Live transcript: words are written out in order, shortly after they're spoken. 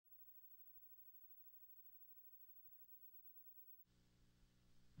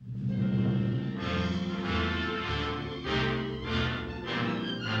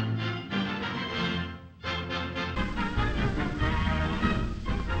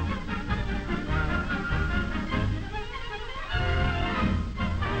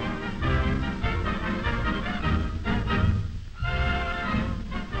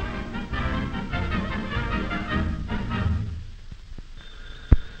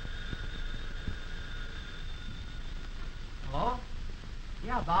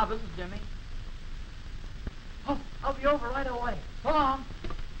Yeah, Bob, this is Jimmy. Oh, I'll be over right away. So long.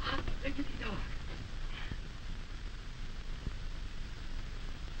 Diggity dog.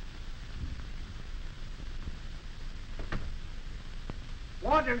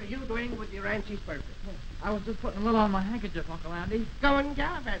 What are you doing with your auntie's purse? I was just putting a little on my handkerchief, Uncle Andy. Going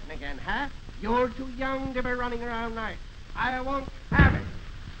gallivanting again, huh? You're too young to be running around night. I won't have it.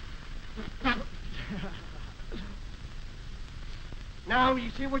 Now, you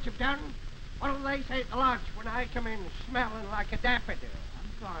see what you've done? What do they say at the lodge when I come in smelling like a daffodil?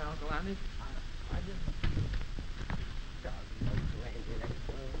 I'm sorry, Uncle Andy. I didn't...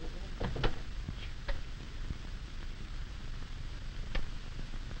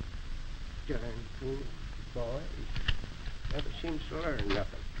 Darn fool, boy. Never seems to learn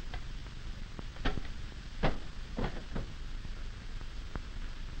nothing.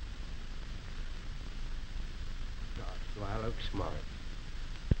 God, do I look smart?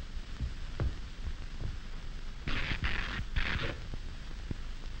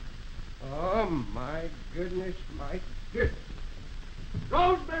 Oh, my goodness, my goodness.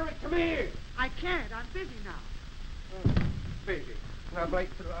 Rosemary, come here. I can't. I'm busy now. Oh, busy. And I'm late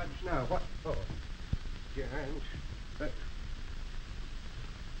for lunch now. What for? Giants.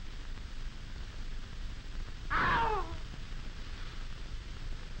 Ow!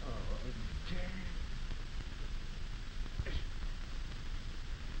 Oh, dear.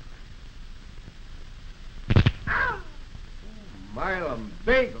 Ow! Oh, mile and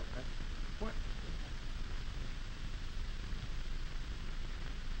bagel. What?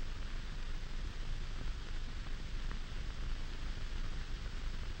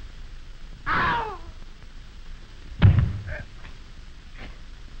 Ow!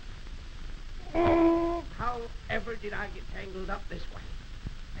 Oh, however did I get tangled up this way?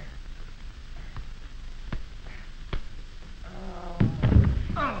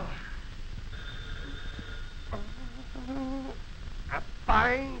 A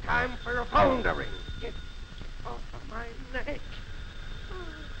fine time for a phone to ring. Get off of my neck.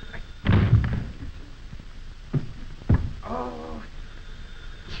 Oh.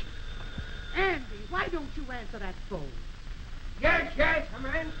 Andy, why don't you answer that phone? Yes, I'm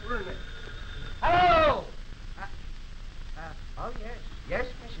answering it. Hello! Oh, yes,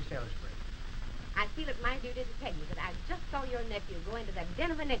 Mrs. Ellsbury. I feel it my duty to tell you that I just saw your nephew go into that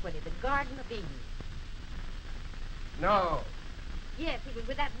den of iniquity, the Garden of Eden. No, Yes, he was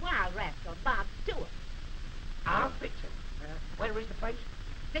with that wild rascal, Bob Stewart. I'll fix him. Where is the place?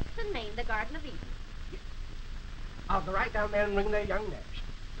 6th and Main, the Garden of Eden. I'll go right down there and ring their young necks.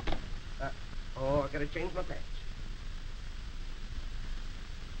 I gotta change my pants.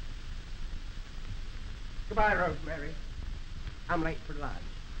 Goodbye, Rosemary. I'm late for lunch.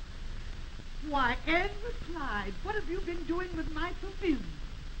 Why, Andy Clyde, what have you been doing with my perfume?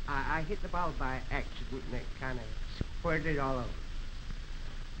 I hit the bulb by accident and it kind of squirted all over.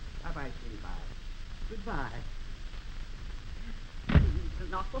 Bye-bye, sweetie. Goodbye. It's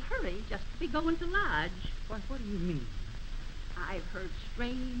an awful hurry just to be going to lodge. What do you mean? I've heard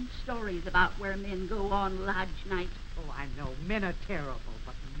strange stories about where men go on lodge night. Oh, I know. Men are terrible,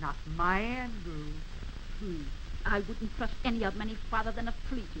 but not my Andrew. I wouldn't trust any of them any farther than a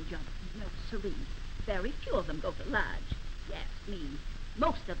flea to jump. No, siree. Very few of them go to lodge. Yes, me.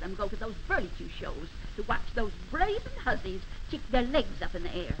 Most of them go to those burlesque shows to watch those brazen hussies kick their legs up in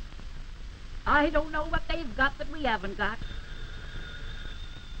the air. I don't know what they've got that we haven't got.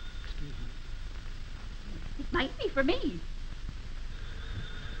 Excuse me. It might be for me.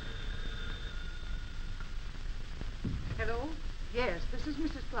 Hello? Yes, this is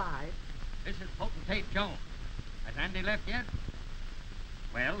Mrs. Clyde. This is Potentate Jones. Has Andy left yet?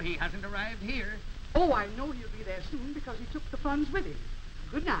 Well, he hasn't arrived here. Oh, I know he'll be there soon because he took the funds with him.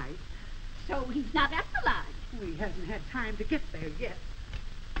 Good night. So he's not at the lodge. He hasn't had time to get there yet.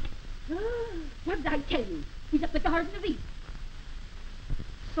 What did I tell you? He's at the Garden of Eden.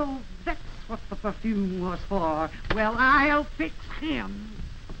 So that's what the perfume was for. Well, I'll fix him.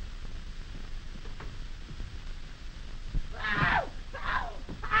 Ow! Ow!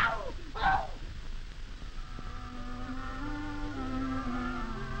 Ow! Ow!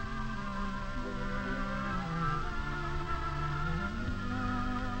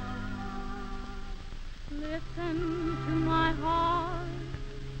 Listen to my heart,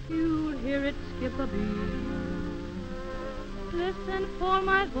 you'll hear it skip a beat. Listen for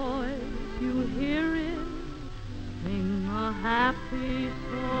my voice, you'll hear it sing a happy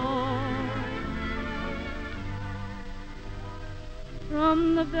song.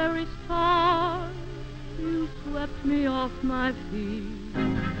 From the very start, you swept me off my feet.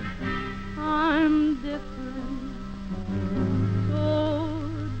 I'm different, so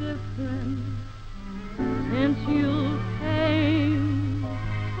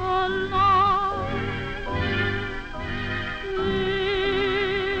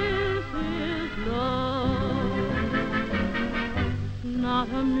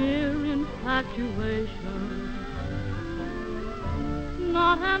infatuation,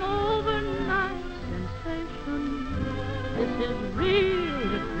 not an overnight sensation. This is real,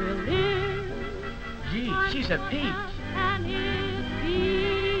 the thrill is. Gee, she's a peach. And it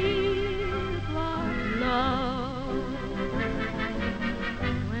feels like love.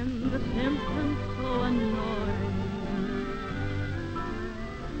 When the symptoms so annoy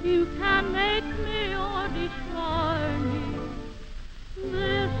me, you can make me or destroy me.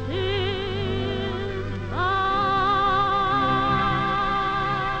 This is love.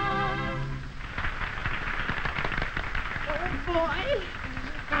 Oh, boy.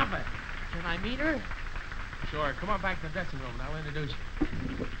 Stop it. Can I meet her? Sure. Come on back to the dressing room and I'll introduce you.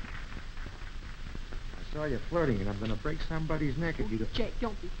 I saw you flirting, and I'm going to break somebody's neck if you go... Jake,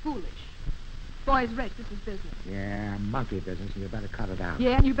 don't be foolish. Boys, Rick, this is business. Yeah, monkey business, and you better cut it out.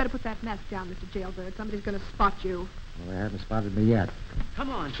 Yeah, and you better put that mask down, Mr. Jailbird. Somebody's going to spot you. Well, they haven't spotted me yet. Come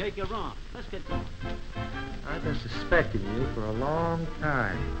on, Jake, you're wrong. Let's get going. I've been suspecting you for a long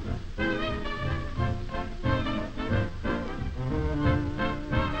time.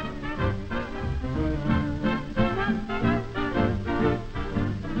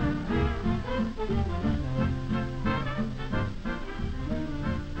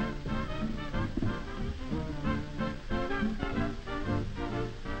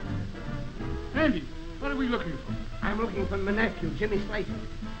 Andy, what are we looking for? I'm looking for my nephew, Jimmy Slater.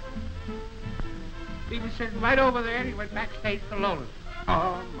 He was sitting right over there and he went backstage to Laurel.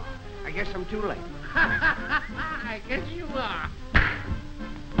 Oh, my. I guess I'm too late. I guess you are.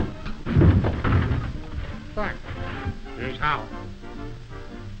 Thanks. Here's how.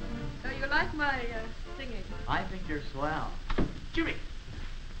 So you like my singing? I think you're swell. Jimmy,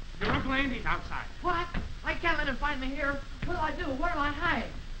 your Uncle Andy's outside. What? I can't let him find me here. What'll I do? Where'll I hide?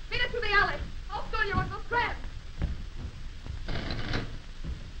 Beat it to the alley. I'll steal your Uncle's friend.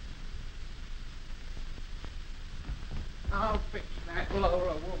 I'll fix that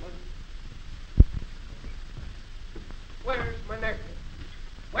Laura woman. Where's my nephew?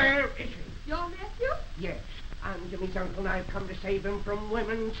 Where is he? Your nephew? Yes, I'm Jimmy's uncle, and I've come to save him from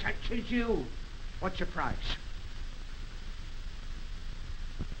women such as you. What's your price?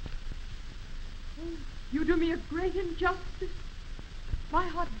 Oh, you do me a great injustice. My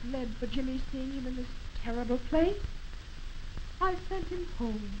heart bled for Jimmy seeing him in this terrible place. I sent him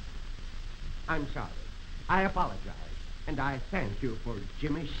home. I'm sorry. I apologize. And I thank you for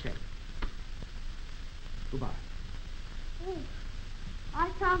Jimmy's sake. Goodbye. Oh, I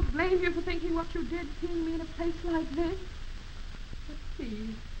can't blame you for thinking what you did, seeing me in a place like this. But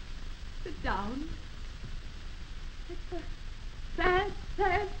please, sit down. It's a sad,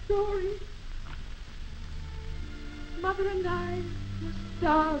 sad story. Mother and I were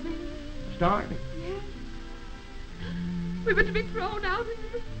starving. Starving? Yes. We were to be thrown out into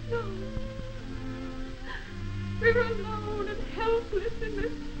the snow. We were alone and helpless in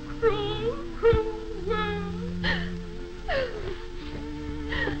this cruel, cruel world.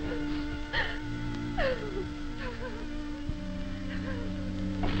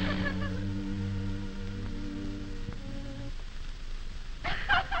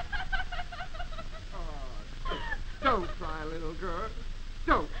 Don't cry, little girl.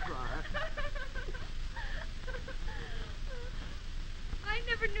 Don't cry. I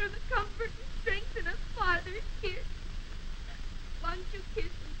never knew the comfort and strength in a father's kiss. Won't you kiss me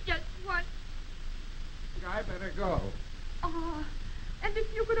just once? I better go. Ah, and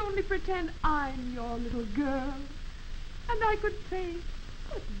if you could only pretend I'm your little girl, and I could say,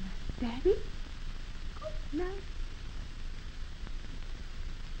 good night, Daddy. Good night.